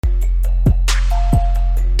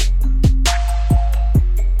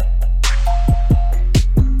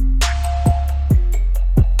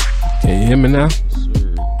hear me now?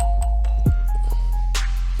 Sir.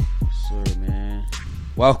 Sir, man.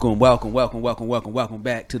 Welcome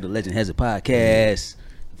back to the Legend Has It podcast.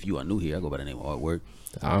 If you are new here, I go by the name of Artwork.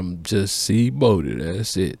 I'm just C-Bodie,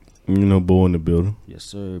 that's it. You know, boy in the building. Yes,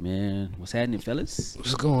 sir, man. What's happening, fellas?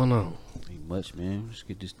 What's going on? Ain't much, man. Let's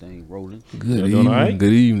get this thing rolling. Good doing all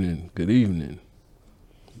evening, right? good evening.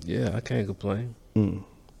 Yeah, I can't complain.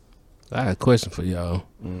 I had a question for y'all.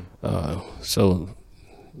 So,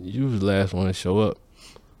 you was the last one to show up.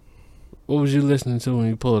 What was you listening to when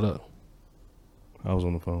you pulled up? I was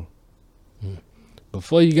on the phone.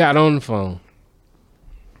 Before you got on the phone.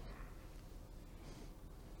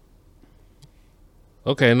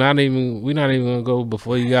 Okay, we're not even gonna go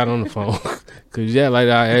before you got on the phone. Cause yeah, like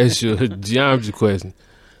I asked you a geometry question.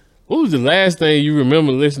 What was the last thing you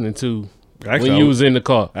remember listening to when you was in the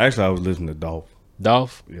car? Actually, I was listening to Dolph.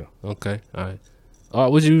 Dolph? Yeah. Okay, all right.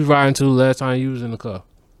 What you was riding to last time you was in the car?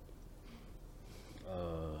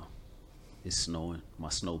 It's snowing. My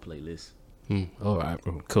snow playlist. All right,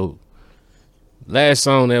 cool. Last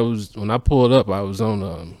song that was when I pulled up, I was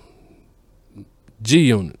on G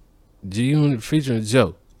Unit featuring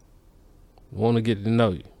Joe. Want to get to know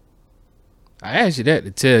you. I asked you that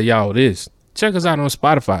to tell y'all this. Check us out on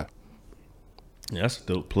Spotify. Yeah, that's a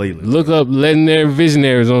dope playlist. Look up Legendary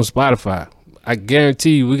Visionaries on Spotify. I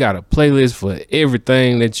guarantee you we got a playlist for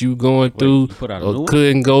everything that you going through you put out a new or one?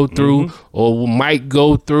 couldn't go through or might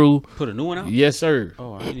go through. Put a new one out? Yes, sir.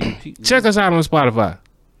 Oh, I didn't even peek. Check us out on Spotify.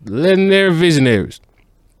 Legendary Visionaries.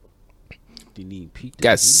 Didn't even peek that.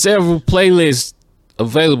 Got several playlists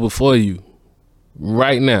available for you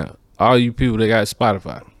right now. All you people that got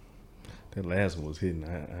Spotify. That last one was hitting.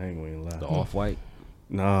 I ain't gonna lie. The Off-White.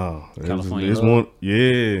 Nah, California it's Love? one.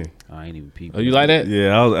 Yeah, I ain't even peeped. Oh, you like that? yeah.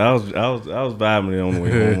 I was vibing it on the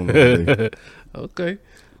way home. That day. Okay.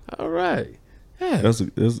 All right. Yeah. That's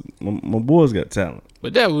my boys got talent.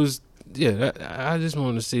 But that was, I just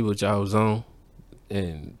wanted to see what y'all was on.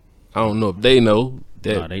 And I don't know if they know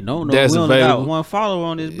that Nah, they don't know. that's We only available. got one follower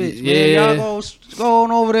on this bitch, man. Yeah. Y'all go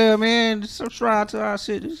on over there, man. Subscribe to our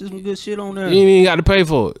shit. This is some good shit on there. You ain't even got to pay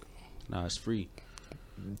for it. Nah, it's free.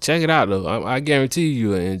 Check it out, though. I guarantee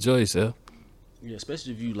you'll enjoy yourself. Yeah,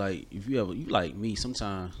 especially if you like me.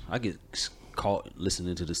 Sometimes I get caught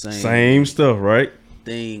listening to the Same stuff, right?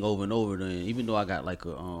 thing over and over. Then even though I got like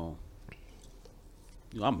a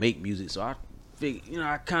I make music, so I figure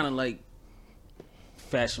I kind of like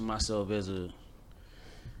fashion myself as a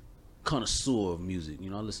connoisseur of music. I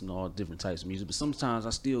listen to all different types of music, but sometimes I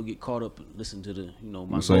still get caught up listening to the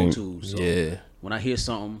my Same. go-to. So Yeah. when I hear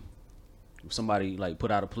something, if somebody like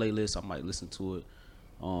put out a playlist, I might listen to it.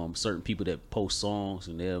 Certain people that post songs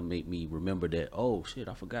and they'll make me remember that. Oh shit,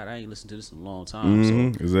 I forgot I ain't listened to this in a long time. So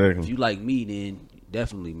if Exactly. you like me, then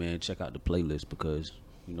definitely, man, check out the playlist because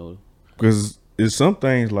Because it's some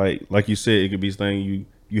things like you said, it could be things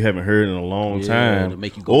you haven't heard in a long Yeah, time, to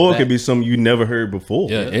make you go or it back. could be something you never heard before.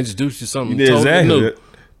 Yeah, introduce you to something Yeah, totally exactly. new.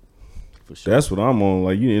 for sure. That's what I'm on.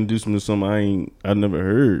 Like, you introduce me to something I never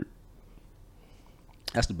heard.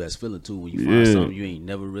 That's the best feeling too when you find Yeah. something you ain't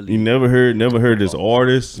never really. You never heard this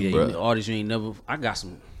artist. Yeah, Bruh. the artists you ain't never. I got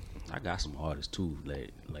some artists too.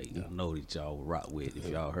 Like I know that y'all will rock with if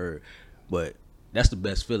y'all heard, but that's the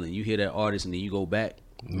best feeling. You hear that artist and then you go back,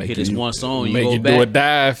 hear this one song, you Make go you back, do a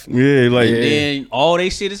dive. Yeah, like and then all they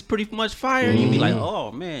shit is pretty much fire. And you be like,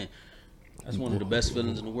 oh man, that's one of the best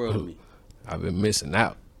feelings in the world to me. I've been missing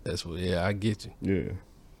out. That's what. Yeah, I get you. yeah.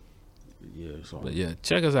 Yeah, so But yeah,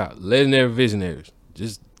 check us out. Legendary Visionaries.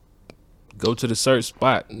 Just go to the search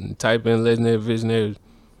spot and type in Legendary Visionaries.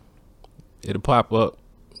 It'll pop up.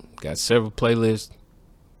 Got several playlists.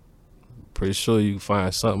 Pretty sure you can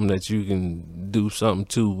find something that you can do something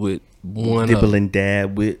to with one of Dibble them. and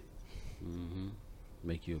dab with.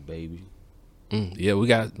 make you a baby. Yeah, we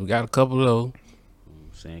got a couple of those.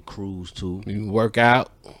 Saying cruise too. You can work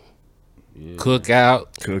out, Yeah. cook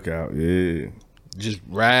out, Cookout, yeah. just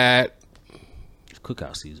ride. It's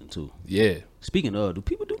cookout season too. Yeah, Speaking of, do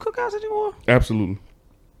people do cookouts anymore? Absolutely.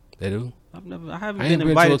 they do. I haven't I been ain't been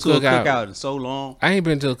invited to a to a cookout. cookout in so long. I ain't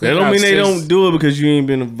been to a cookout. That don't mean they since- don't do it because you ain't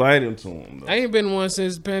been invited to them, though. I ain't been to one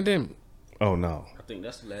since the pandemic. Oh, no. I think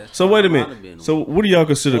that's the last. So time wait a I might have minute. been So what do y'all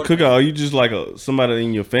consider What- cookout? Are you just like somebody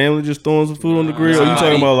in your family just throwing some food on the grill? Or you Nah.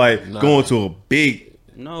 talking about like Nah. going to a big?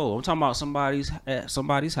 No, I'm talking about somebody's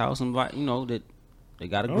house. Invite that they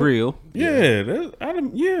got a grill. Yeah, I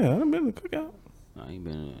done been to cookout. I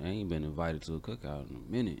ain't been invited to a cookout in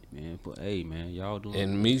a minute, man. But hey, man, y'all doing?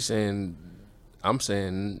 And me saying, I'm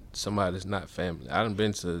saying somebody that's not family. I done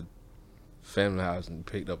been to family house and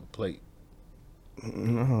picked up a plate.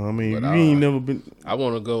 No, I mean But, you ain't never been. I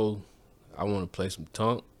want to go. I want to play some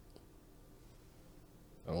tunk.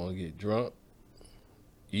 I want to get drunk,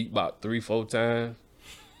 eat about 3-4 times.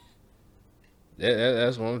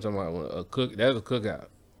 That's what I'm talking about. That's a cookout.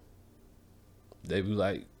 They be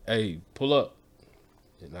like, "Hey, pull up,"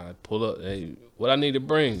 and I pull up. Hey, what I need to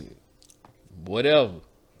bring? Whatever.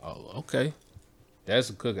 Oh, okay. That's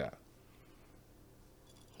a cookout.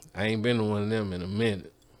 I ain't been to one of them in a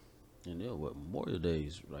minute. And then what? Memorial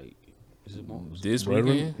Days, right? Is it Memorial? This Right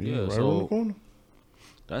weekend? yeah, right so- around the corner.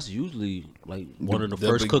 That's usually like one of the the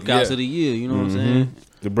first big- cookouts yeah. of the year. You know what I'm saying?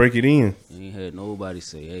 To break it in. You ain't had nobody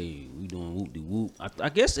say, "Hey, we doing whoop de whoop." I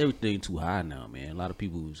guess everything too high now, man. A lot of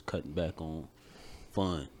people was cutting back on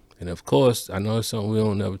fun. And of course, I know it's something we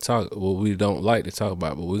don't ever talk. Well, we don't like to talk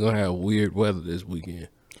about, but we're gonna have weird weather this weekend.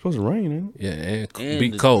 It's supposed to rain, ain't it? Yeah, and And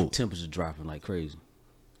be the cold. temperature dropping like crazy.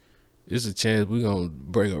 There's a chance we're gonna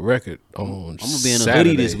break a record on. I'm gonna be in a Saturday.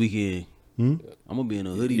 hoodie this weekend. I'm gonna be in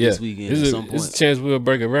a hoodie this weekend at some There's a point. chance we'll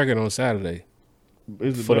break a record on Saturday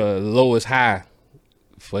Is it for the lowest high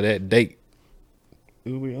for that date.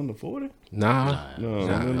 Is we under 40? Nah,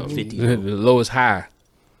 No, 50. the lowest high.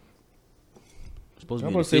 Supposed to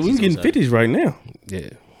I'm be in about to say the we 50s on getting Saturday. 50s right now. Yeah,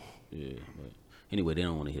 Yeah, but anyway, they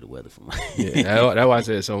don't want to hear the weather from my yeah. That's why I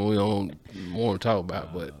said something we don't want to talk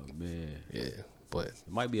about. But man. yeah, but It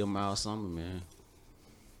might be a mild summer, man.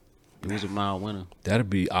 It was a mild winter. that'd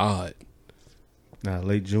be odd. Nah,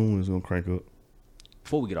 late June is gonna crank up.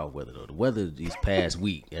 Before we get off weather though, the weather these past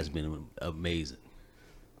week has been amazing.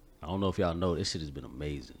 I don't know if y'all know, this shit has been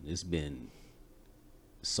amazing. It's been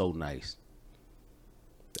so nice.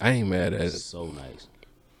 I ain't mad at it. So nice.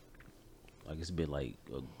 Like it's been like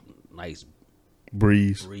a nice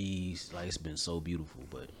Breeze. breeze. Like it's been so beautiful.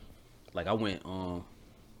 But like I went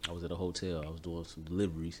I was at a hotel. I was doing some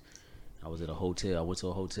deliveries. I was at a hotel. I went to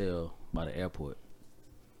a hotel by the airport.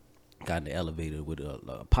 Got in the elevator with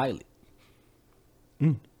a pilot.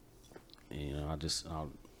 And I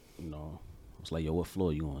was like, "Yo, what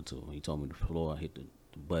floor you on to?" And he told me the floor. I hit the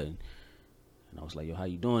button. And I was like, "Yo, how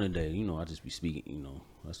you doing today?" You know, I just be speaking,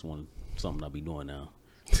 that's something I be doing now.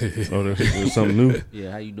 Oh, there's something new.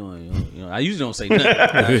 Yeah, how you doing? You know, I usually don't say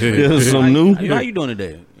nothing. There's something new. How you doing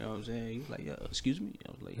today? You know what I'm saying? He was like, "Yeah, excuse me."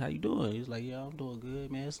 I was like, "How you doing?" He was like, "Yeah, I'm doing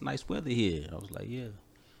good, man. It's nice weather here." I was like, "Yeah,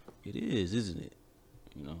 it is, isn't it?"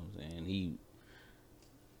 You know what I'm saying?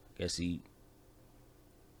 Guess he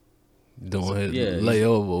Doing his yeah,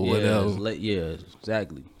 layover or whatever. Yeah,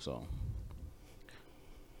 exactly. So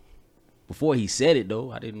before he said it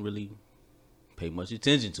though, I didn't really pay much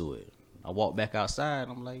attention to it. I walked back outside.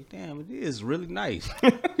 I'm like, damn, it is really nice.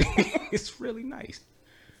 It's really nice.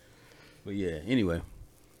 But yeah, anyway.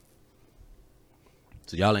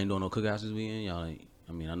 So y'all ain't doing no cookouts this weekend? Y'all ain't.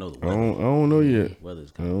 I mean, I know the I weather. don't know yet.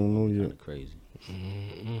 Weather's I kind don't know of yet. crazy.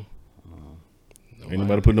 Ain't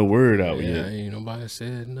nobody put no word out Yeah, yet. ain't nobody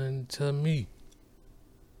said nothing to me.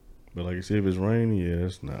 But like I said, if it's raining, yeah,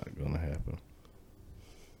 it's not gonna happen.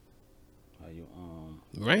 How you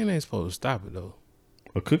Rain ain't supposed to stop it though.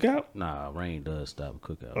 A cookout? Nah, rain does stop a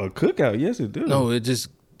cookout. A cookout? Yes, it does. No, it's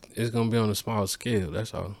gonna be on a small scale.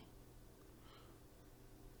 That's all.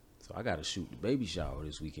 So I gotta shoot the baby shower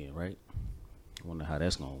this weekend, right? I wonder how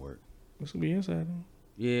that's gonna work. It's gonna be inside. Though.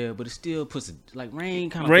 Yeah, but it still puts rain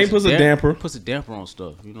kind of Rain puts a damper. Puts a damper on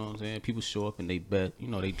stuff. You know what I'm saying? People show up and they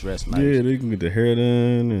they dress nice. Yeah, they can get their hair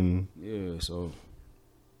done and Yeah, so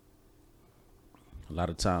a lot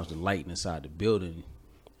of times the lighting inside the building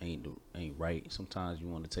ain't right. Sometimes you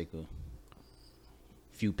want to take a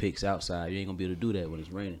few pics outside. You ain't gonna be able to do that when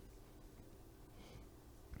it's raining.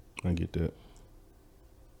 I get that.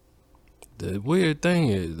 The weird thing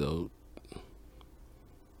is though,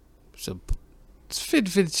 it's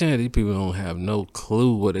 50-50 chance these people don't have no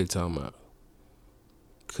clue what they talking about.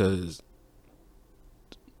 Cause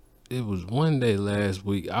it was one day last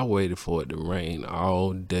week I waited for it to rain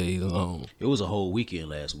all day long. It was a whole weekend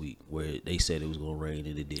last week where they said it was gonna rain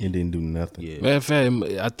and it It didn't. didn't do nothing. Yeah. Matter of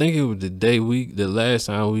fact, I think it was the last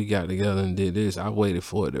time we got together and did this, I waited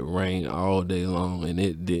for it to rain all day long and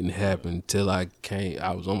it didn't happen till I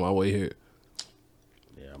was on my way here.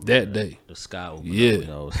 Yeah, I remember That day. the sky opened Yeah.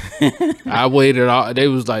 up. You know? I waited all. They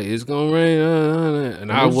was like, "It's gonna rain,"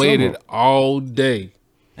 and I What's waited summer? all day.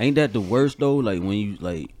 Ain't that the worst though? Like when you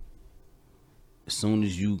as soon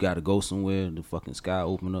as you gotta go somewhere, the fucking sky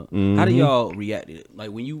open up. How do y'all react to it? Like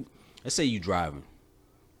when let's say you driving,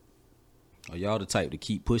 are y'all the type to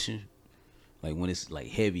keep pushing? Like when it's like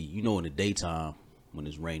heavy, in the daytime when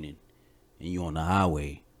it's raining, and you on the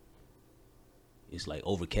highway, it's like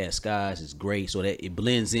overcast skies, it's gray, so that it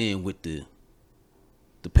blends in with the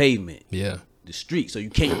pavement, Yeah, the street, so you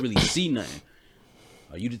can't really see nothing.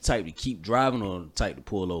 Are you the type to keep driving or the type to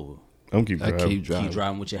pull over? I'm keep I driving. keep driving. Keep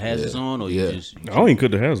driving with your hazards Yeah. on, or Yeah. you just I don't even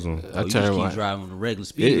cut the hazards on. I you just turn keep my. driving on the regular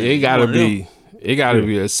speed. It limit. gotta You one of them. be. It gotta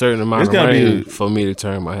be a certain amount It's of gotta be rain a- for me to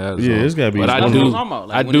turn my hazards Yeah, on. it's gotta be But a- I That's what I'm do. talking about.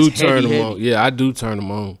 Like I when do it's turn heavy, them heavy. on. Yeah, I do turn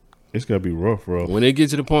them on. It's gotta be rough. When they get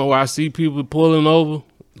to the point where I see people pulling over,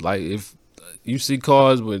 like if you see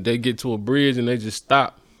cars when they get to a bridge and they just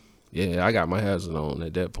stop, yeah, I got my hazard on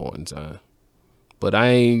at that point in time. But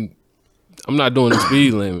I'm not doing the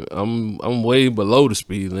speed limit. I'm way below the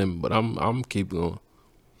speed limit, but I'm keep going.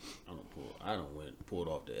 I don't pulled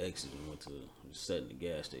off the exit and went to sat in the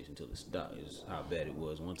gas station until it stopped. Is how bad it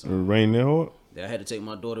was one It time. rain that hard? I had to take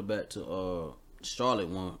my daughter back to Charlotte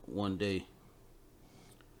one day,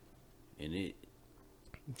 and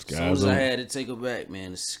as soon as I had to take her back,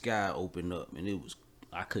 man, the sky opened up and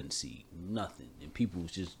I couldn't see nothing, and people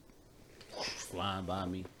was just flying by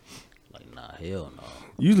me. Like, nah, hell no.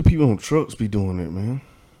 Usually people on trucks be doing that, man.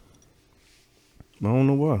 I don't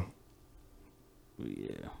know why. But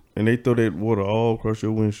yeah, And they throw that water all across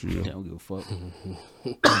your windshield. I don't give a fuck.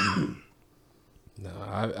 No,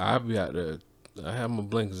 I be out there. I have my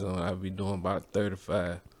blinkers on. I be doing about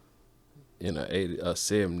 35 in a 80, a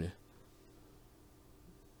 70,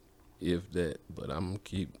 if that. But I'm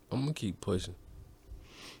gonna keep pushing.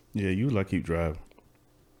 Yeah, you like keep driving.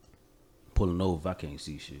 Pulling over if I can't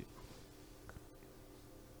see shit.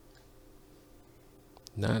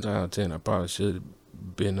 9 out of 10, I probably should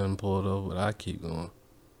have been unpulled over, but I keep going.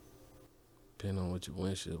 Depending on what your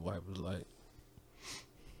windshield wipers like.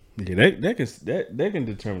 Yeah, that can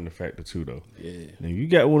determine the factor too, though. Yeah. Now you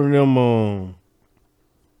got one of them.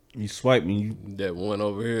 You swipe and you That one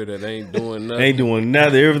over here that ain't doing nothing. ain't doing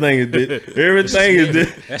nothing. Everything is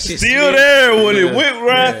shit still smeared. there when it Yeah. went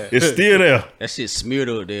right. Yeah. It's still there. That shit smeared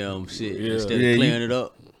up damn shit Yeah. instead Yeah, of clearing it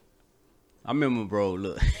up. I remember, bro,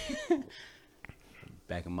 look.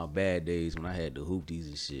 Back in my bad days when I had the Hoopties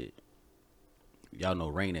and shit. Y'all know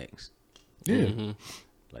Rain-X. Yeah, Mm-hmm.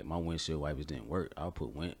 Like my windshield wipers didn't work. I'll put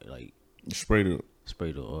straight up.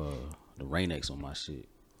 spray the Rain-X on my shit.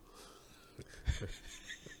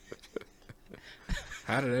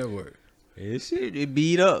 How did that work? It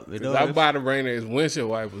beat up. You know? I buy the Rain-X windshield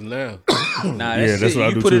wipers now. Nah, Yeah, that that's shit, what I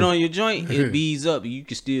you do put it too. on your joint, it beads up. You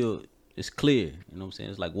can still, it's clear. You know what I'm saying?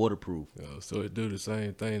 It's like waterproof. So it do the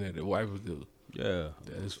same thing that the wipers do. Yeah.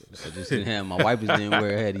 That's I just didn't have my wipers didn't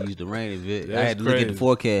wear. I had to use the rain event. I That's had to look at the crazy.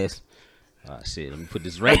 forecast. Ah, shit, let me put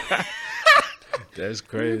this rain. that's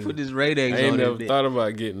crazy. Put this I Rain-X ain't on never it. thought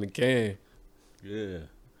about getting the can. Yeah.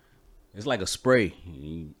 It's like a spray.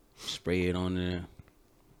 You spray it on there.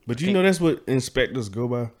 But you know that's what inspectors go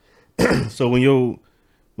by. So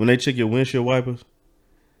when they check your windshield wipers,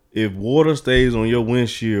 if water stays on your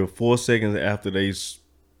windshield 4 seconds after they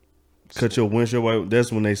cut your windshield wiper,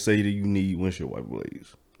 that's when they say that you need windshield wiper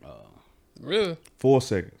blades. Really? 4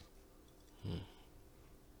 seconds.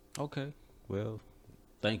 Okay. Well,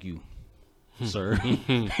 thank you, sir.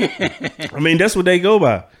 I mean, that's what they go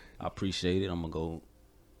by. I appreciate it. I'm gonna go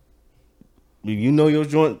If you know your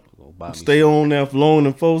joint buy me stay some. on there for longer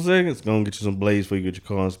than 4 seconds, gonna get you some blades before you get your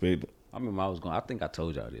car inspected. I remember I think I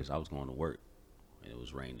told y'all this. I was going to work and it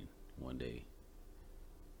was raining one day.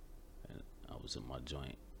 And I was in my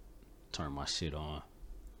joint, turned my shit on.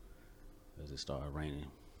 As it started raining,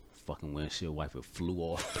 fucking windshield wiper flew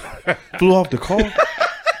off. Flew off the car.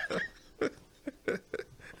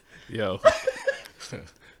 Yo.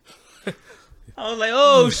 I was like,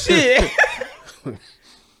 oh shit.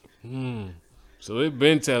 So it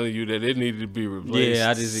been telling you that it needed to be replaced. Yeah,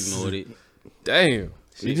 I just ignored it. Damn.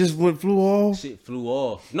 It just flew off. Shit flew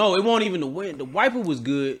off. No, it wasn't even the wind. The wiper was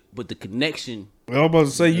good, but the connection, I was about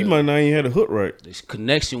to say you might not even had a hook right. the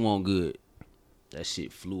connection wasn't good. That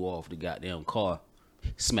shit flew off the goddamn car.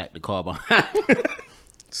 Smacked the car behind.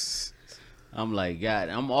 I'm like, God,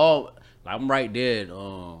 I'm right there at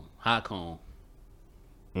High Cone.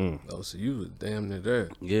 Oh, so you was damn near there.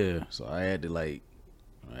 Yeah, so I had to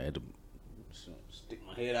stick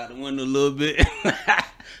my head out the window a little bit.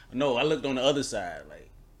 No, I looked on the other side, like,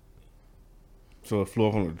 So it flew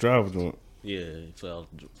off on the driver's joint. yeah, it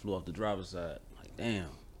flew off the driver's side. Like, damn.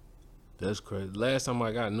 That's crazy. Last time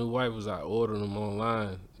I got new wipers, I ordered them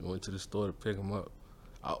online and went to the store to pick them up.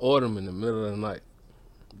 I ordered them in the middle of the night.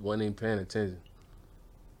 Wasn't even paying attention.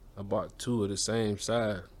 I bought 2 of the same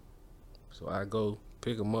size. So I go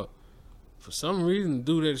pick them up. For some reason, the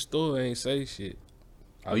dude at the store ain't say shit.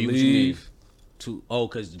 I What you mean? leave.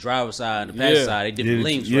 Because the driver's side and the passenger Yeah. side, they different Yeah,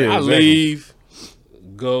 links, yeah. right? I exactly. leave,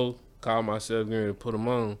 go, call myself, getting ready to put them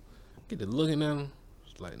on. Get to looking at them.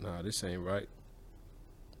 It's like, nah, this ain't right.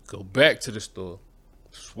 Go back to the store.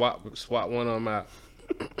 Swap one of them out.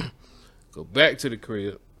 Go back to the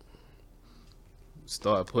crib.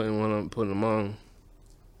 Start putting them on.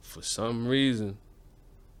 For some reason,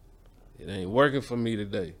 it ain't working for me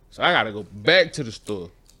today. So I gotta go back to the store,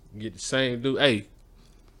 get the same dude. Hey,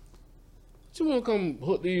 you wanna come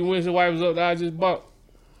hook these windshield wipers up that I just bought?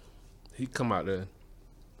 He come out there.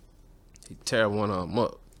 He tear one of them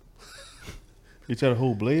up. You tear the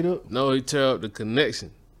whole blade up? No, he tear up the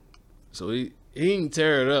connection. So he didn't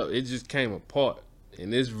tear it up. It just came apart.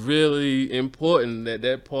 And it's really important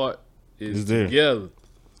that part is together.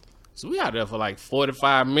 So we out there for like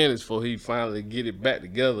 45 minutes before he finally get it back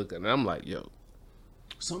together. And I'm like, yo.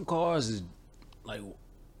 Some cars is like,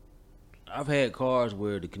 I've had cars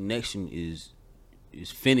where the connection is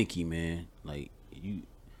finicky, man. Like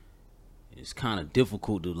it's kind of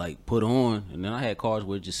difficult to like put on. And then I had cars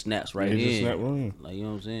where it just snaps right in. Just snap right in. Like, you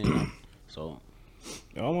know what I'm saying? So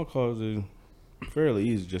all my cars is fairly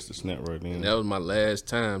easy just to snap right in. And that was my last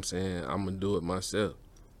time saying I'm gonna do it myself.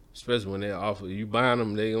 Especially when they offer you buying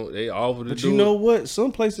them, they offer to do it. But you know what?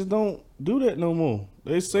 Some places don't do that no more.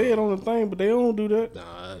 They say it on the thing, but they don't do that.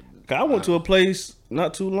 Nah, I went to a place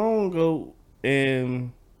not too long ago,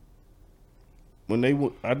 and when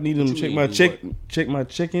I needed them to check my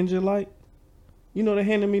check engine light. You know, they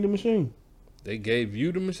handed me the machine. They gave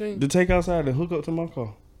you the machine to take outside and hook up to my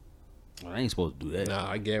car. I ain't supposed to do that.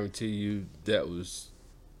 Nah, I guarantee you that was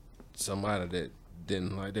somebody that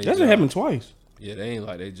didn't like their job. That happened twice. Yeah, they ain't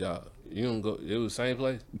like their job. You don't go. It was the same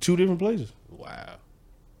place. 2 different places. Wow.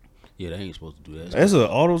 Yeah, they ain't supposed to do that. That's an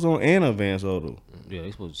AutoZone and advanced auto. Yeah,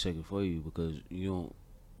 they supposed to check it for you because you don't.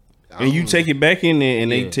 And you take it back in there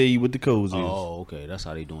and they tell you what the codes is. Oh, okay. That's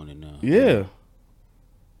how they doing it now. Yeah.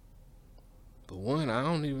 But one, I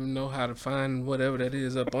don't even know how to find whatever that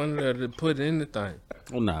is up under there to put in the thing.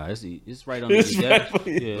 Oh, nah. It's right under your dash.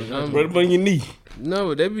 Yeah, right up on your knee.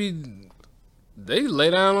 No, they lay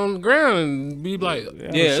down on the ground and be like, yeah,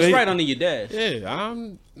 it's right under your dash. Yeah,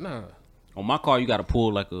 nah. On my car, you got to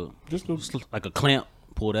pull like a clamp.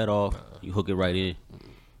 Pull that off. You hook it right in.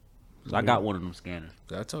 So I got one of them scanners.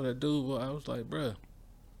 I told that dude, I was like, bruh,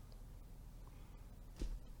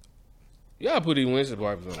 you gotta put these windshield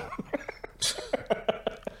wipers on.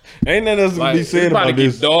 Ain't nothing else to be said about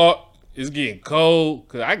this. It's about to get dark. It's getting cold.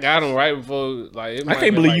 Cause I got them right before. Like, I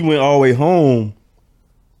can't believe you went all the way home.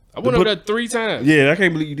 I went up there 3 times. Yeah, I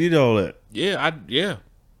can't believe you did all that. Yeah.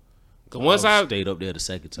 Cause once I stayed up there the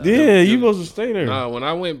second time. Yeah, you supposed to stay there. Nah, when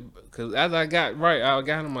I went, cause as I got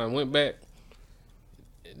him. I went back,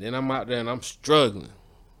 and then I'm out there and I'm struggling,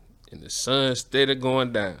 and the sun's steady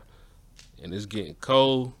going down, and it's getting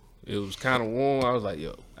cold. It was kind of warm. I was like,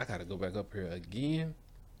 yo, I gotta go back up here again.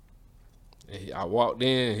 And I walked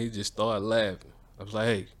in, and he just started laughing. I was like,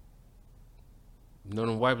 hey, you know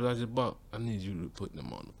them wipers I just bought? I need you to put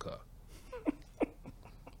them on the car.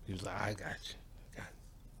 He was like, I got you.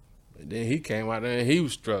 And then he came out there and he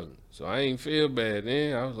was struggling. So I ain't feel bad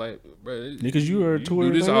then. I was like, bro, because you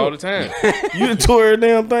do this all the time. You done tore the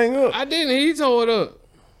damn thing up. I didn't. He tore it up.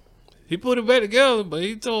 He put it back together, but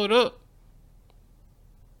he tore it up.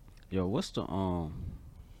 Yo, what's the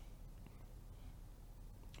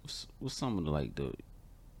what's some of the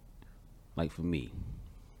like for me,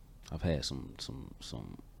 I've had some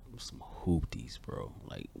hoopties, bro.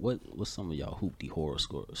 Like what's some of y'all hoopty horror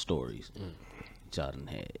stories y'all done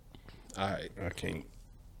had? All right, I can't.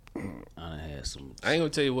 I done had some. I ain't gonna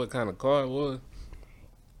tell you what kind of car it was,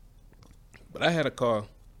 but I had a car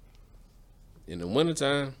in the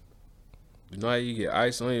wintertime. You know how you get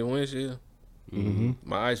ice on your windshield? Mm-hmm.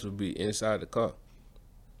 My ice would be inside the car.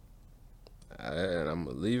 And I'm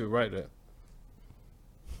going to leave it right there.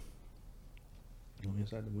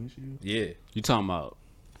 Inside the windshield? Yeah. You talking about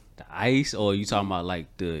the ice or you talking about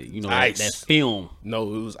like the, ice. That film?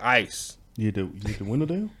 No, it was ice. You hit the window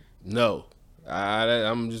down? No. I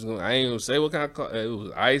ain't going to say what kind of car. It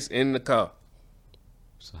was ice in the car.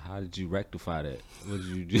 So how did you rectify that? What did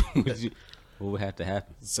you do? What would have to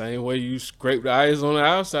happen? Same way you scrape the ice on the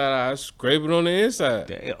outside, I scrape it on the inside.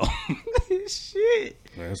 Damn. Shit.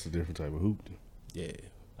 Man, that's a different type of hoopty. Yeah.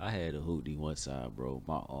 I had a hoopty one time, bro.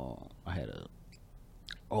 I had a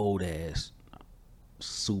old ass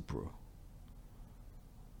Supra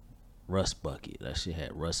rust bucket. That shit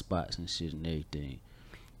had rust spots and shit and everything.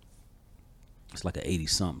 It's like an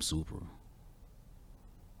 80-something Supra.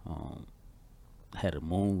 Had a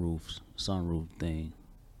moonroof, sunroof thing.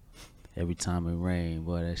 Every time it rained,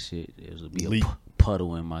 boy, that shit, it would be a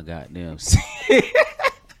puddle in my goddamn seat.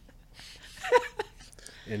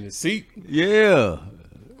 In the seat? Yeah.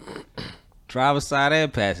 Driver's side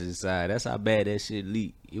and passenger side. That's how bad that shit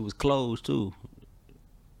leaked. It was closed, too.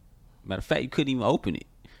 Matter of fact, you couldn't even open it.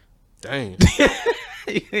 Dang.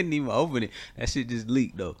 You couldn't even open it. That shit just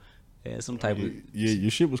leaked, though. Had some type of Yeah, your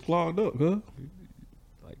shit was clogged up, huh?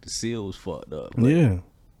 like the seal was fucked up. Yeah.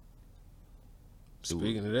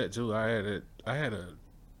 Speaking of that too, I had a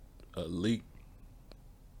leak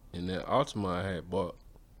in that Altima I had bought,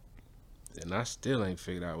 and I still ain't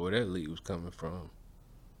figured out where that leak was coming from.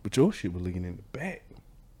 But your shit was leaking in the back.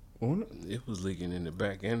 Wasn't it? It was leaking in the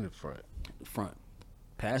back and the front. The front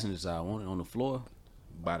passenger side on the floor.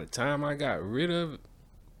 By the time I got rid of it,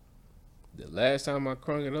 the last time I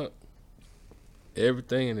crunk it up,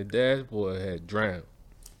 everything in the dashboard had drowned,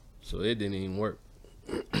 so it didn't even work.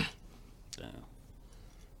 Damn.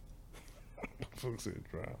 Folks said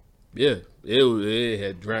drown. Yeah, it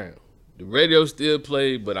had drowned. The radio still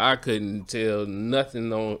played, but I couldn't tell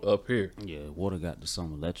nothing on up here. Yeah, water got to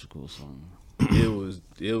some electrical or something.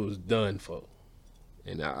 It was done for,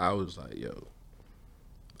 and I was like, yo,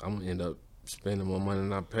 I'm gonna end up spending more money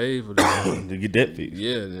than I paid for this. To get that fixed.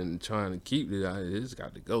 Yeah, and trying to keep it, it's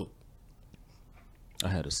got to go. I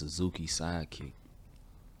had a Suzuki Sidekick.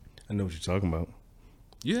 I know what you're talking about.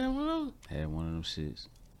 You had one of those? Had one of them shits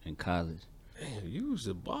in college. Damn, you was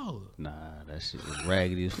a baller. Nah, that shit was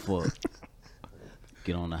raggedy as fuck.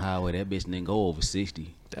 Get on the highway, that bitch didn't go over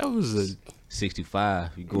 60. That was a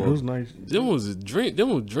 65. You It go was over, nice. them was a dream. Them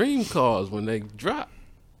was dream cars when they dropped.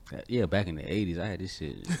 yeah, back in the 80s, I had this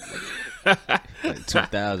shit. Like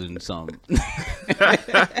 2000 something.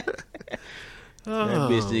 That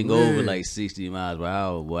bitch didn't go over like 60 miles per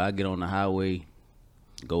hour. Boy, I get on the highway,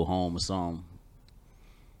 go home or something,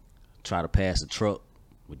 try to pass a truck,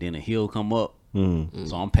 but then a hill come up.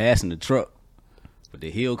 So I'm passing the truck, but the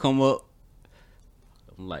hill come up.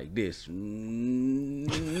 I'm like this. You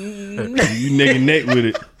neck and neck with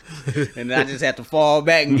it. And I just have to fall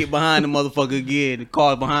back and get behind the motherfucker again. The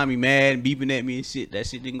car behind me mad, beeping at me and shit. That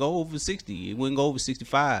shit didn't go over 60. It wouldn't go over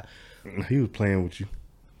 65. He was playing with you.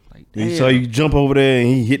 Like, He damn. saw you jump over there and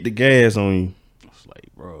he hit the gas on you. It's like,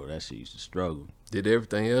 bro, that shit used to struggle. Did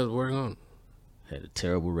everything else work on it? Had a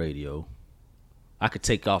terrible radio. I could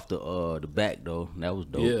take off the back though. That was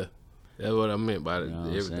dope. Yeah, that's what I meant by it. You know what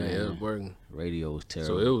I'm Everything saying? else working. Radio was So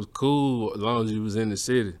terrible. it was cool as long as you was in the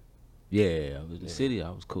city. Yeah, I was in the city. I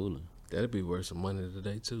was cooling. That'd be worth some money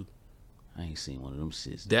today too. I ain't seen one of them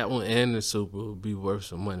shits. That one and the Super would be worth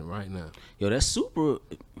some money right now. Yo, that Super.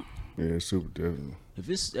 Yeah, super definitely.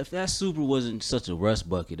 If that Super wasn't such a rust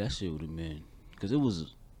bucket, that shit would have been. Cause it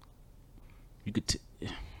was. You could.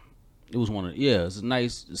 It was one of. Yeah, it's a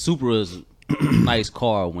nice. Super is a nice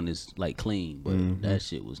car when it's like clean, but that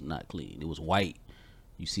shit was not clean. It was white.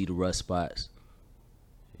 You see the rust spots.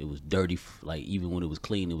 It was dirty. Like even when it was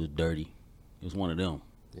clean, it was dirty. It was one of them.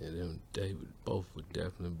 Yeah, they would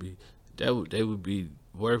definitely be. They would be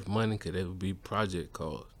worth money because they would be project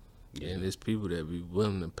cars. Yeah. And there's people that be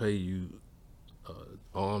willing to pay you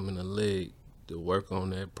arm and a leg to work on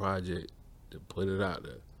that project to put it out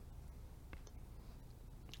there.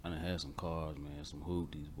 I done had some cars, man. Some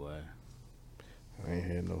Hoopties, boy. I ain't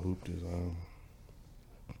had no Hoopties.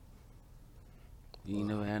 You ain't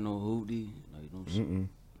never had no Hoopty? Like no shit.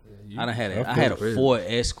 Yeah, I had a Ford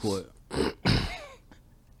Escort.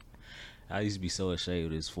 I used to be so ashamed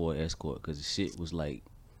of this Ford Escort because the shit was like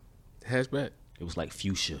hatchback. It was like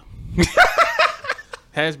fuchsia.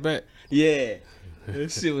 Hatchback. Yeah,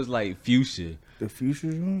 this shit was like fuchsia. The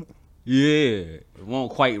future joint? Yeah, it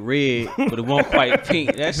wasn't quite red, but it wasn't quite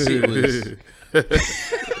pink. That shit was.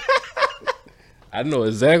 I know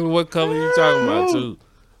exactly what color you talking about too.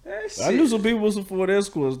 I knew some people with some Ford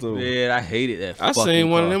Escorts though. Man, I hated that. I fucking seen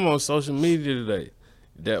one car. of them on social media today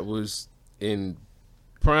that was in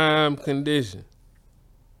prime condition.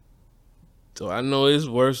 So I know it's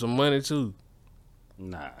worth some money too.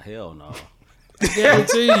 Nah, hell no. I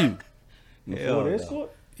guarantee you. Hell Ford no.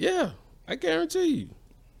 Escort? Yeah, I guarantee you.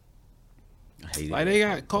 I hated Like that they got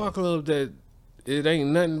fucking car clubs that it ain't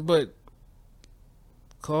nothing but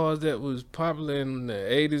cars that was popular in the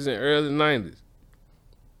 80s and early 90s.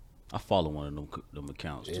 I follow one of them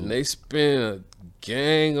accounts too. And they spend a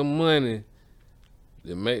gang of money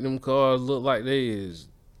to make them cars look like they is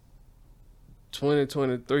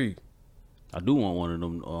 2023. I do want one of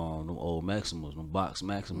them old Maximas, them box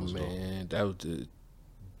Maximas. Man, that was the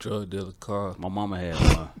drug dealer car. My mama had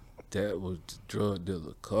one. That was the drug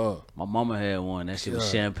dealer car. My mama had one. That shit was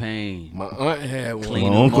champagne. My aunt had one. Clean My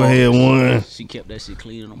them uncle up. had one. She kept that shit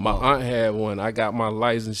cleaning them My up. aunt had one. I got my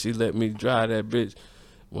license. She let me drive that bitch.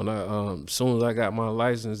 When I soon as I got my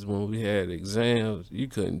license, when we had exams, you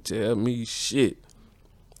couldn't tell me shit.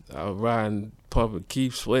 I was riding, pumping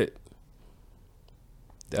Keith Sweat.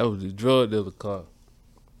 That was the drug dealer car.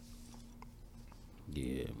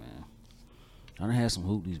 Yeah, man. I done had some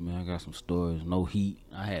Hoopties, man. I got some stories. No heat.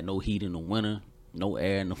 I had no heat in the winter. No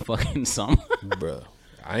air in the fucking summer. Bruh,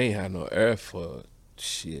 I ain't had no air for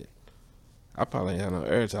shit. I probably ain't had no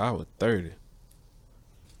air till I was 30.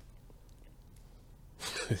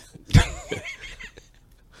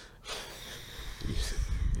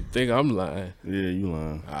 You think I'm lying? Yeah, you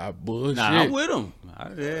lying. I bullshit. Nah, I'm with him.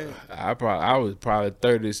 I was probably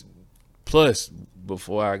 30 plus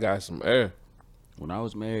before I got some air. When I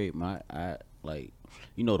was married, I like,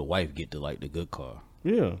 you know, the wife get the good car.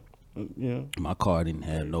 Yeah. Yeah. My car didn't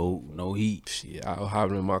have no heat. Shit, I was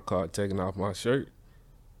hopping in my car, taking off my shirt.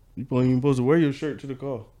 You ain't even supposed to wear your shirt to the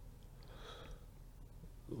car.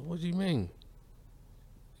 What do you mean?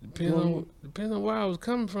 Depends on where I was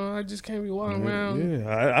coming from. I just can't be walking around.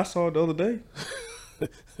 Yeah, I saw it the other day.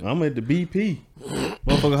 I'm at the BP.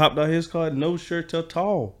 Motherfucker hopped out his car, no shirt at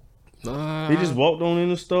all. Nah, He just walked on in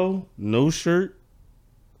the store, no shirt,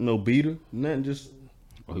 no beater, nothing, just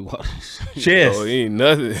Oh, he was. chest. Oh, he ain't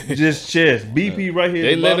nothing. Just chest. BP right here.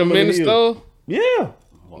 They let him in the store. Yeah.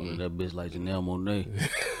 Walking that bitch like Janelle Monáe.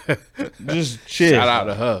 Just chest. Shout out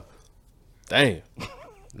to her. Damn.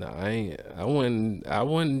 Nah, I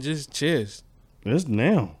wouldn't just chest. That's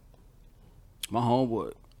now. My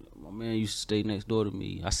homeboy, my man used to stay next door to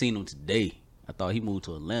me. I seen him today. I thought he moved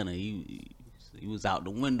to Atlanta. He was out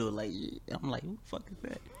the window like, I'm like, who the fuck is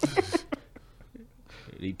that?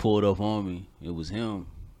 He pulled up on me. It was him.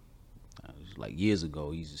 It was like years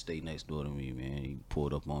ago. He used to stay next door to me, man. He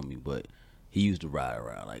pulled up on me, but he used to ride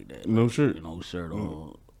around like that. No shirt. No shirt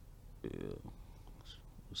on. Yeah. It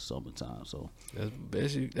was summertime, so.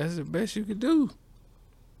 That's the best you could do.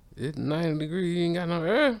 It's 90 degrees, you ain't got no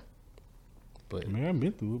air. But Man, I've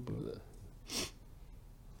been through it, but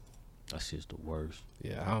That's just the worst.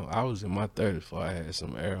 yeah, I was in my 30s before I had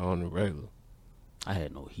some air on the regular. I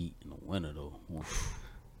had no heat in the winter though.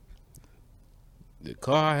 The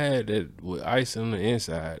car I had that with ice on the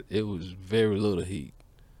inside, it was very little heat.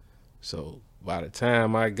 So by the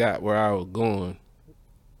time I got where I was going,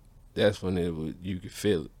 that's when you could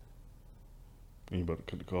feel it. you about to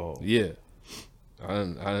cut the call. Yeah. I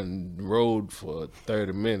done rode for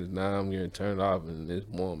 30 minutes. Now I'm getting turned off and it's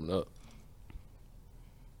warming up.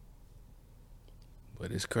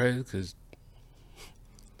 But it's crazy because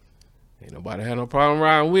ain't nobody had no problem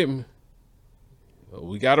riding with me. But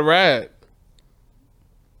we got to ride.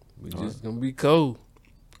 We just gonna be cold.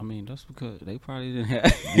 I mean, that's because they probably didn't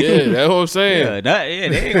have. Yeah, that's what I'm saying. They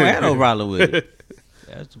ain't gonna have no problem with it.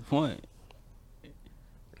 That's the point.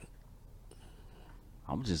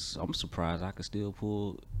 I'm surprised I could still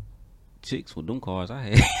pull chicks with them cars I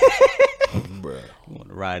had. Bruh. I want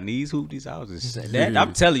to ride in these hoopties. I was just that.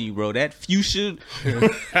 I'm telling you, bro. That fuchsia,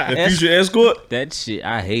 Future escort. that shit.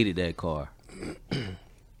 I hated that car. Yeah,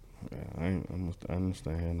 I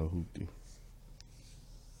understand. Had no hoopty.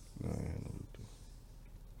 No, I had no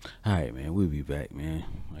hoopty. All right, man. We'll be back, man.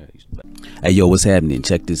 Hey, yo, what's happening?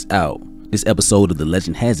 Check this out. This episode of the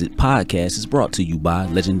Legend Has It podcast is brought to you by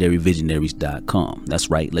LegendaryVisionaries.com. That's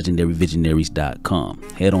right, LegendaryVisionaries.com.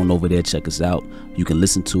 Head on over there, check us out. You can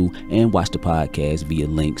listen to and watch the podcast via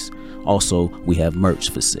links. Also, we have merch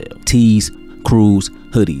for sale. Tees, crews,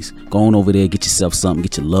 hoodies. Go on over there, get yourself something,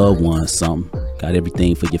 get your loved ones something. Got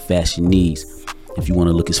everything for your fashion needs. If you want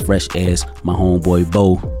to look as fresh as my homeboy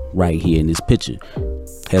Bo right here in this picture,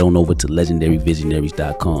 head on over to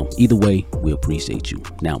LegendaryVisionaries.com. Either way, we appreciate you.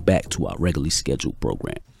 Now back to our regularly scheduled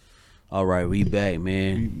program. All right, we back,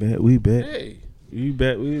 man. We back. Hey. We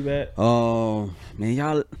back. Man,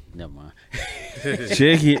 y'all. Never mind.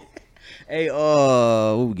 Check it. Hey,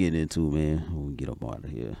 what we getting into, man? When we get up out of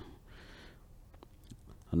here.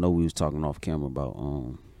 I know we was talking off camera about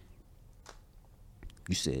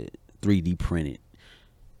you said 3D printed.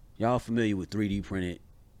 Y'all familiar with 3D printed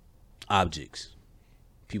objects?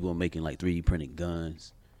 People are making like 3D printed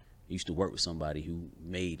guns. I used to work with somebody who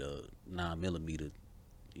made a 9mm.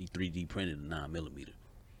 He 3D printed a 9mm.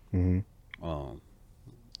 Mm-hmm.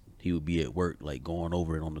 He would be at work like going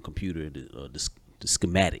over it on the computer, the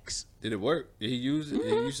schematics. Did it work? Did he use it?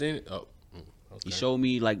 Did you seen it? Oh, okay. He showed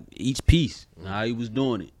me like each piece and how he was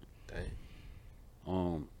doing it.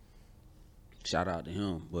 Dang. Shout out to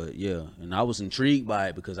him. But yeah, and I was intrigued by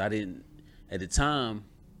it because I didn't, at the time,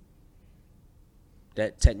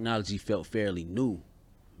 that technology felt fairly new.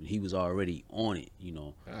 He was already on it, you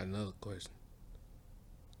know. I got another question.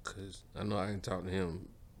 Because I know I can talk to him,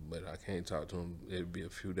 but I can't talk to him. It'll be a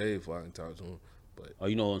few days before I can talk to him. But Oh,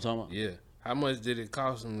 you know what I'm talking about? yeah. How much did it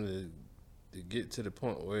cost him to get to the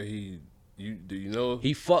point where do you know?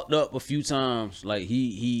 He fucked up a few times. Like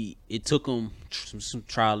it took him some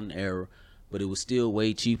trial and error, but it was still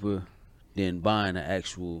way cheaper than buying an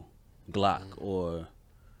actual Glock or,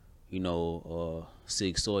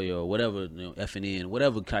 Sig Sauer or whatever, F&N,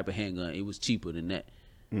 whatever type of handgun. It was cheaper than that.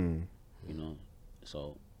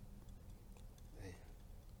 So,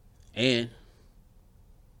 and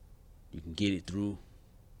you can get it through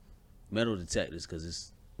metal detectors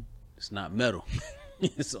because it's not metal.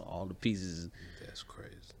 So all the pieces. That's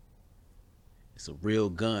crazy. It's a real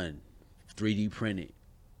gun, 3D printed.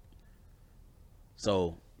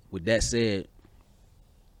 So with that said,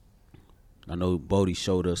 I know Bodie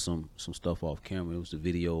showed us some stuff off camera. It was the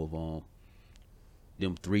video of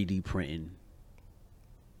them 3D printing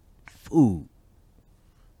food.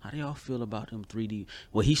 How do y'all feel about them 3D?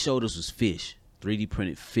 What he showed us was fish, 3D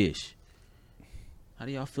printed fish. How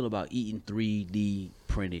do y'all feel about eating 3D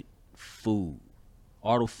printed food?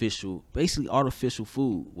 Basically artificial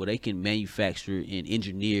food where they can manufacture and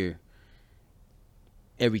engineer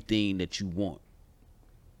everything that you want.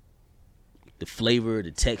 The flavor, the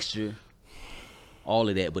texture, all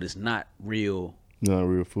of that, but it's not real. Not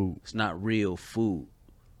real food. It's not real food.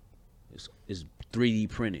 It's 3D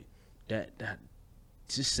printed. That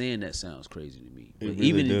just saying that sounds crazy to me. But really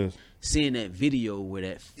even does. Seeing that video where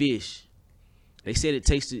that fish, they said it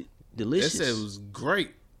tasted delicious. They said it was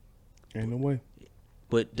great. Ain't no way.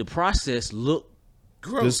 But the process looked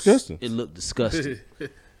Gross. Disgusting. It looked disgusting.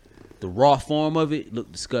 The raw form of it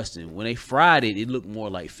looked disgusting. When they fried it, it looked more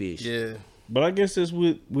like fish. Yeah. But I guess it's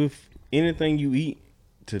with anything you eat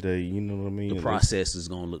today, you know what I mean? The process is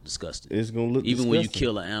gonna look disgusting. It's gonna look even disgusting. when you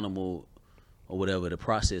kill an animal or whatever, the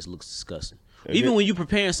process looks disgusting. Okay. Even when you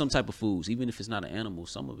preparing some type of foods, even if it's not an animal,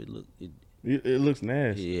 some of it It looks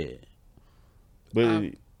nasty. Yeah.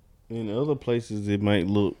 But in other places, it might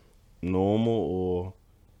look normal or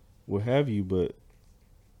what have you. But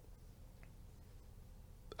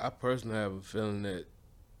I personally have a feeling that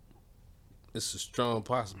it's a strong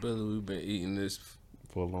possibility we've been eating this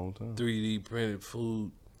for a long time, 3D printed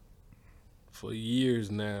food for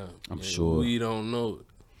years now. I'm sure. We don't know it.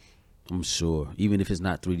 I'm sure. Even if it's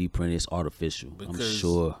not 3D printed, it's artificial. Because I'm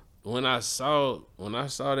sure. When I saw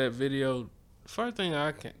that video, the first thing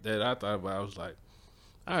that I thought about, I was like,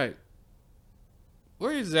 all right,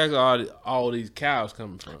 where exactly are all these cows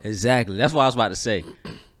coming from? Exactly. That's what I was about to say.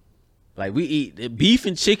 Like, we eat beef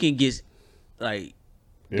and chicken gets like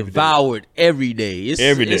devoured every day.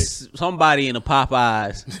 Every day. It's somebody in a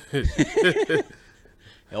Popeyes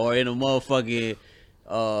or in a motherfucking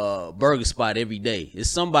burger spot every day. It's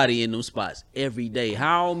somebody in them spots every day.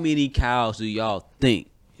 How many cows do y'all think?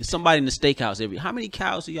 It's somebody in the steakhouse how many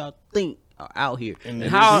cows do y'all think are out here? And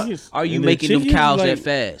how are you making them cows that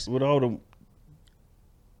fast? With all the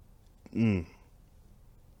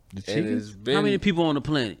chickens? How many people on the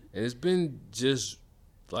planet? And it's been just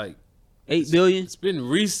like 8 billion? It's been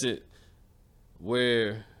recent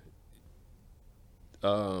where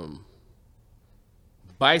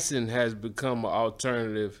bison has become an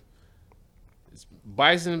alternative.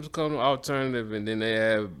 Bison has become an alternative, and then they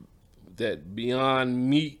have that Beyond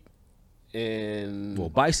Meat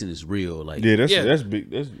and bison is real. Like that's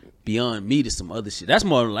big. That's Beyond Meat is some other shit. That's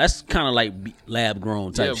kind of like lab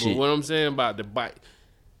grown type shit. But what I'm saying about the bison,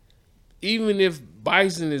 even if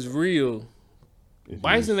bison is real,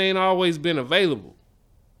 bison ain't always been available.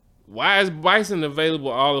 Why is bison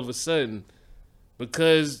available all of a sudden?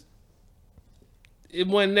 Because it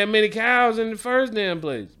wasn't that many cows in the first damn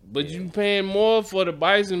place. But you paying more for the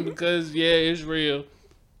bison because it's real.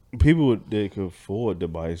 People that could afford the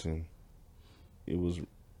bison, it was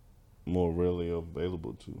more readily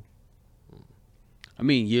available to. I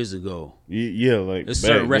mean, years ago. Yeah, like there's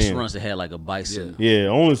certain restaurants that had like a bison. Yeah,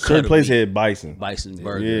 only certain places had bison. Bison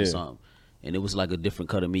burger or something. And it was like a different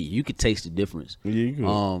cut of meat. You could taste the difference. Yeah, you could.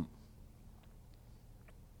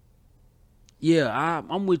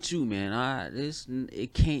 I'm with you, man.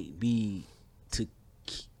 It can't be to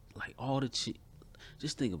like all the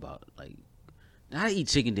just think about it. Like, I eat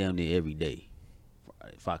chicken damn near every day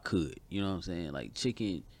if I could. You know what I'm saying? Like,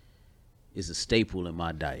 chicken is a staple in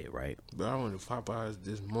my diet, right? But I went to Popeyes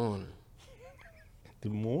this morning. The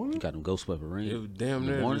morning? You got them ghost pepper rings? It was damn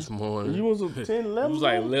near this morning. You was 10, 11? It was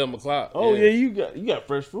like 11 o'clock. Oh, yeah, you got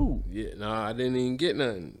fresh food. Yeah, no, I didn't even get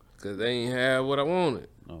nothing because they ain't have what I wanted.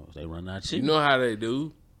 Oh, they run out of chicken. You know how they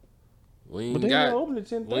do. We ain't But they got open at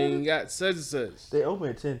 10:30. We ain't got such and such. They open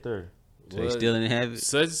at 10:30. So they still didn't have it?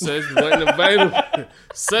 Such and such wasn't available.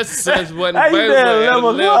 Such and such wasn't How you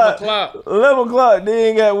available at at 11 o'clock. 11 o'clock, they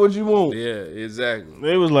ain't got what you want. Yeah, exactly.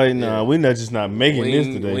 They was like, nah, we not just not making this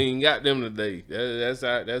today. We ain't got them today.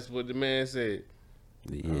 That's what the man said.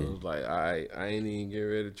 Yeah. I was like, all right, I ain't even get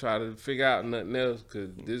ready to try to figure out nothing else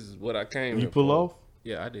because this is what I came You here pull for. off?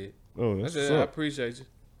 Yeah, I did. Oh, I that's said, what's I up. appreciate you.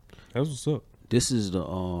 That's what's up. This is the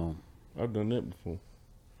I've done that before.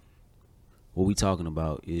 what we talking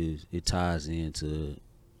about is it ties into.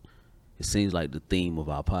 It seems like the theme of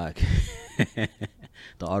our podcast,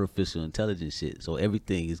 the artificial intelligence shit. So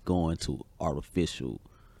everything is going to artificial.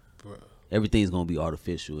 Bruh. Everything's gonna be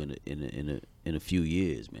artificial in a few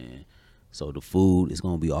years, man. So the food is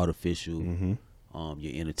gonna be artificial. Mm-hmm.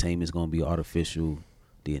 Your entertainment is gonna be artificial.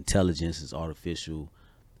 The intelligence is artificial.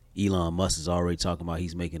 Elon Musk is already talking about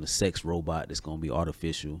he's making a sex robot that's gonna be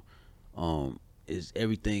artificial.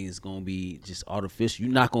 Everything is gonna be just artificial.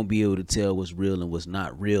 You're not gonna be able to tell what's real and what's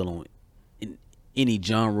not real in any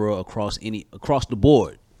genre across the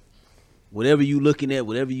board. Whatever you looking at,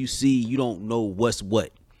 whatever you see, you don't know what's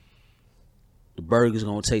what. The burger's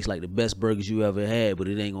gonna taste like the best burgers you ever had, but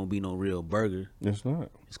it ain't gonna be no real burger. It's not.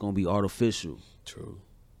 It's gonna be artificial. True.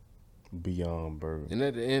 Beyond burger. And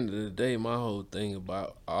at the end of the day, my whole thing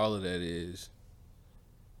about all of that is,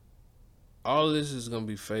 all of this is gonna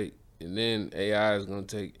be fake, and then AI is gonna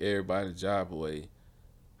take everybody's job away.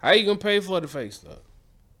 How you gonna pay for the fake stuff?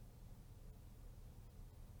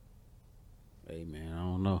 Hey man, I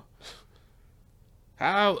don't know.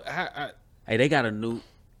 How Hey, they got a new,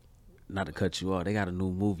 not to cut you off, they got a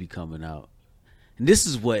new movie coming out. And this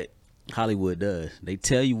is what Hollywood does. They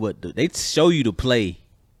tell you they show you the play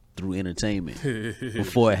through entertainment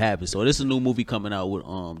before it happens. So this is a new movie coming out with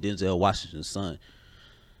Denzel Washington's son.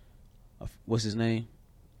 What's his name?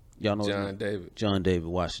 Y'all know John David. John David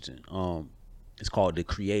Washington. It's called The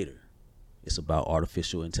Creator. It's about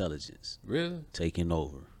artificial intelligence Really? taking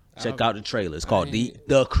over. Check out the trailer. It's called The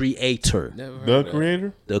Creator. Never heard The of that.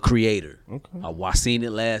 creator? The Creator. Okay. I seen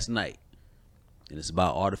it last night. And it's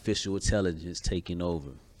about artificial intelligence taking over.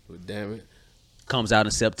 But damn it. Comes out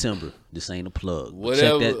in September. This ain't a plug. But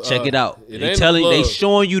Whatever, check it out. it They ain't a telling they plug.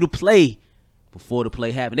 showing you the play before the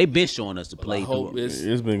play happened. They been showing us the I play hope through.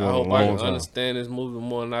 It's been I going hope a I long can time. understand this movie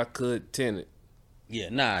more than I could Tenet. Yeah,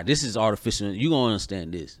 nah, this is artificial. You gonna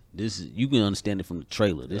understand this. You can understand it from the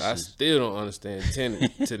trailer. I still don't understand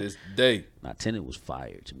Tenet to this day. Tenet was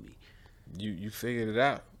fire to me. You figured it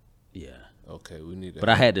out. Yeah. Okay, we need that. But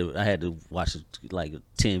I had to watch like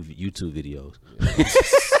 10 YouTube videos.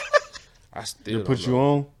 I still They don't put you know.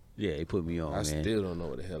 on? Yeah, they put me on, I man. still don't know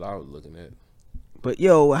what the hell I was looking at. But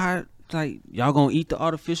yo, y'all gonna eat the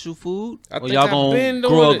artificial food? I Or think y'all I've gonna been grow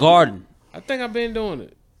doing a it. garden? I think I've been doing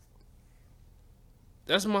it.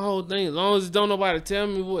 That's my whole thing. As long as don't nobody tell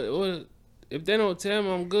me what if they don't tell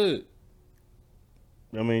me, I'm good.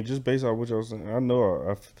 I mean, just based on what y'all saying, I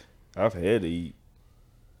know I've had to eat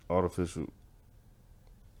artificial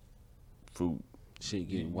food. Shit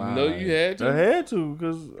getting You wild. know you had to. I had to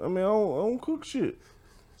because I mean I don't cook shit.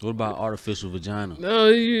 What about artificial vagina? No,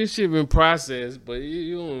 you should been processed, but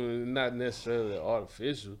you don't, not necessarily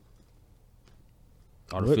artificial.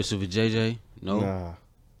 Artificial vajayjay? No. Nah.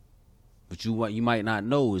 But you might not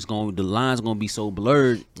know. The line's gonna be so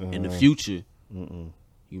blurred in the future.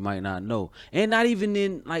 You might not know. And not even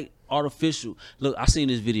in like artificial. Look, I seen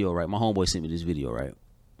this video, right? My homeboy sent me this video, right?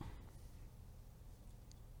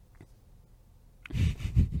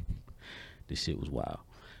 This shit was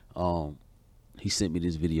wild. He sent me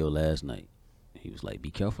this video last night. He was like, "Be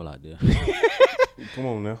careful out there." Come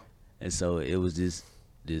on now. And so it was this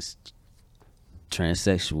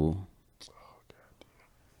transsexual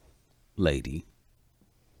lady.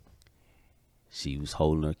 She was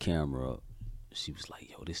holding her camera up. She was like,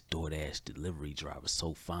 "Yo, this DoorDash delivery driver's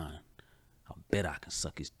so fine. I bet I can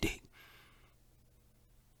suck his dick."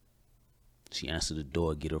 She answered the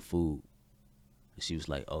door, get her food. And she was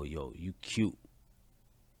like, "Oh, yo, you cute."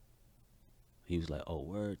 He was like, "Oh,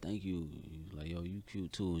 word, thank you." He was like, "Yo, you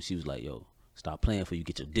cute too." And she was like, "Yo, stop playing for you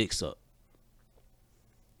get your dick sucked."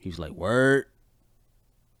 He was like, "Word."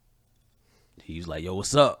 He was like, "Yo,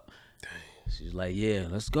 what's up?" She was like, "Yeah,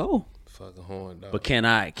 let's go." Fucking horn dog. But can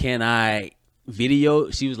I video?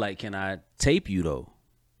 She was like, "Can I tape you though?"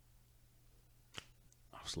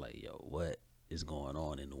 I was like, "Yo, what is going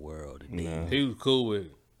on in the world today?" Nah. He was cool with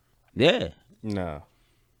it. Yeah. Nah.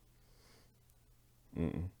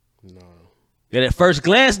 No. And at first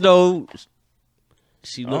glance though,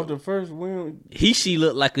 she Off looked. the first win, She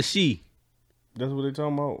looked like a she. that's what they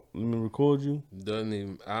talking about. Let me record you. Doesn't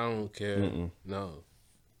even. I don't care. No.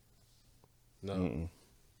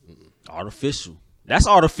 Artificial. That's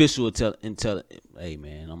artificial intelligence. Hey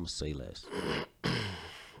man, I'm gonna say less.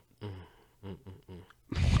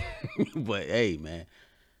 But hey man,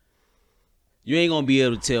 you ain't gonna be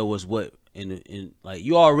able to tell what's what in like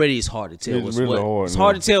you already. It's hard to tell It's what's really what. hard, It's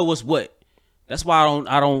hard man. to tell what's what. That's why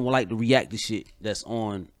I don't like to react to shit that's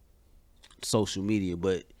on social media.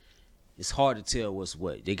 But it's hard to tell what's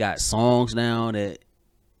what. They got songs now that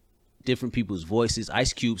different people's voices.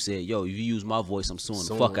 Ice Cube said, "Yo, if you use my voice, I'm suing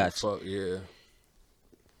the fuck out you." Yeah.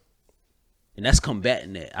 And that's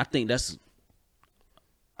combating that. I think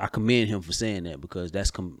I commend him for saying that, because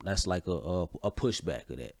that's like a pushback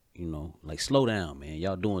of that. You know, like, slow down, man.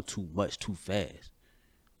 Y'all doing too much too fast.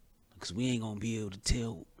 Because we ain't gonna be able to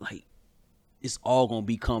tell. Like, it's all gonna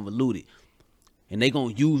be convoluted, and they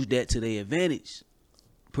gonna use that to their advantage.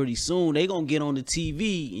 Pretty soon they gonna get on the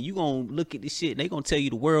TV and you gonna look at this shit and they gonna tell you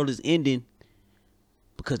the world is ending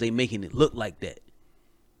because they making it look like that.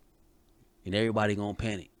 And everybody gonna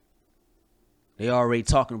panic. They already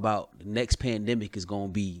talking about the next pandemic is gonna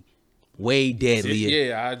be way deadlier.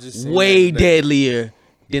 Yeah, I just way deadlier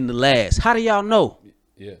than the last. How do y'all know?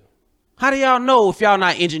 Yeah. How do y'all know if y'all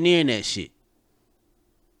not engineering that shit?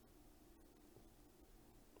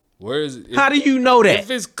 Where is it? How do you know that?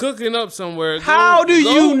 If it's cooking up somewhere, how do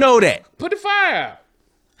you know that? Put the fire out.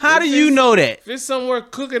 How do you know that? If it's somewhere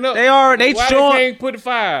cooking up, they showing. They can't put the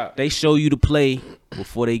fire out? They show you the play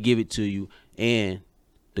before they give it to you, and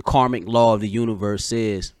the karmic law of the universe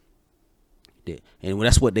says that, and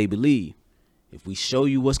that's what they believe. If we show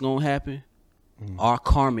you what's gonna happen, our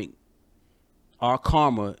karma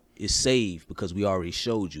is saved because we already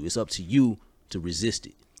showed you. It's up to you to resist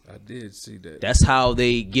it. I did see that. That's how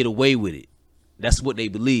they get away with it. That's what they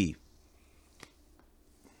believe.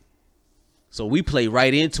 So we play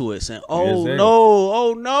right into it, saying,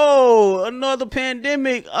 "Oh no, another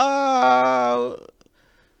pandemic."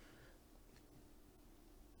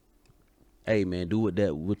 Hey man, do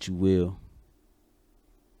what you will.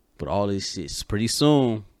 But all this shit, pretty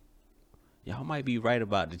soon, y'all might be right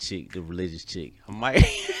about the religious chick. I might.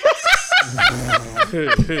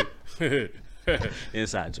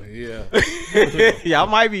 Inside joke. Yeah. Y'all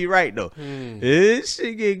might be right though. This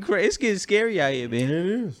shit getting crazy. It's getting scary out here, man. It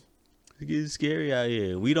is. It's getting scary out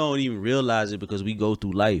here. We don't even realize it because we go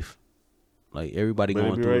through life. Like, everybody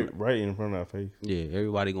going through right in front of our face. Yeah,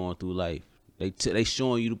 everybody going through life. They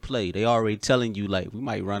showing you the play. They already telling you, like, we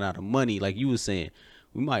might run out of money. Like you was saying,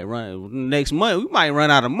 we might run next month. We might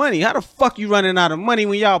run out of money. How the fuck you running out of money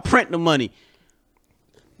when y'all print the money?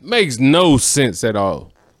 Makes no sense at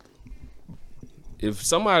all. If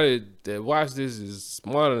somebody that watch this is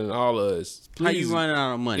smarter than all of us, please, how you running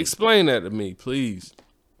out of money? Explain that to me, please.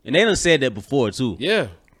 And they done said that before too. Yeah,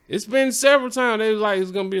 it's been several times. They was like,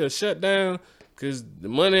 it's gonna be a shutdown because the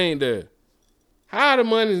money ain't there. How the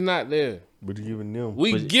money's not there? But you're giving them.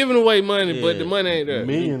 We giving away money, but the money ain't there.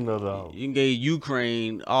 Millions of dollars. You gave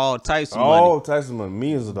Ukraine all types of money. All types of money.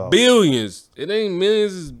 Millions of dollars. Billions. It ain't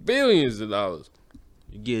millions, it's billions of dollars.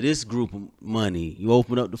 You give this group of money. You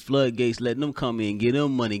open up the floodgates, let them come in, give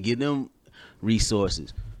them money, give them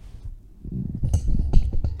resources.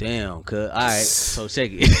 Damn, cuz. All right, so check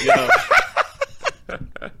it.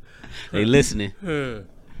 They listening. All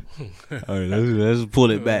right, let's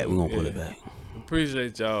pull it back. We're going to pull it back.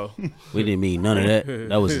 Appreciate y'all. We didn't mean none of that.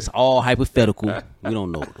 That was just all hypothetical. We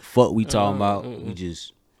don't know what the fuck we talking about. We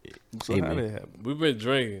just... So how that happen? We've been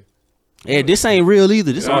drinking. Yeah, this ain't real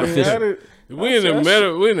either. This artificial. We in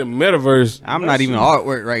the metaverse. I'm not even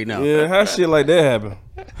artwork right now. Yeah, how shit like that happen?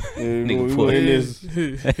 Nigga put in this.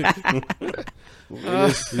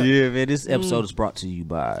 Yeah, man. This episode is brought to you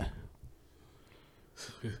by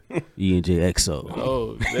E&J XO.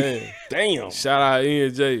 Oh, damn. Damn. Shout out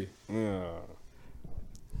E&J. Yeah.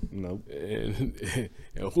 Nope. And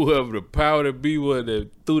whoever the power to be was that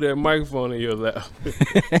threw that microphone in your lap.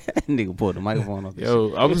 Nigga pulled the microphone off.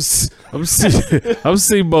 Yo, I'm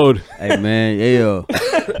C-Bode. Hey, man. Yeah.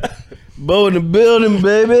 Bo in the building,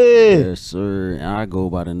 baby. Yes, sir. And I go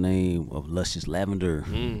by the name of Luscious Lavender.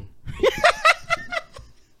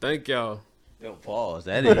 Thank y'all. Yo, pause.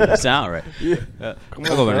 That didn't even sound right. Yeah. I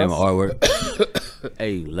go by the name of artwork.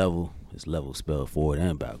 Hey, level. It's level spelled forward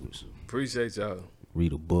and backwards. Appreciate y'all.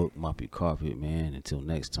 Read a book, mop your carpet, man. Until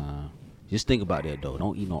next time. Just think about that, though.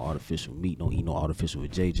 Don't eat no artificial meat. Don't eat no artificial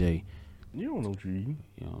with JJ. You don't know what you're eating.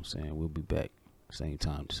 You know what I'm saying? We'll be back. Same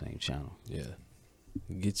time, same channel. Yeah.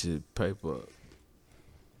 Get your paper up.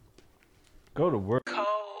 Go to work.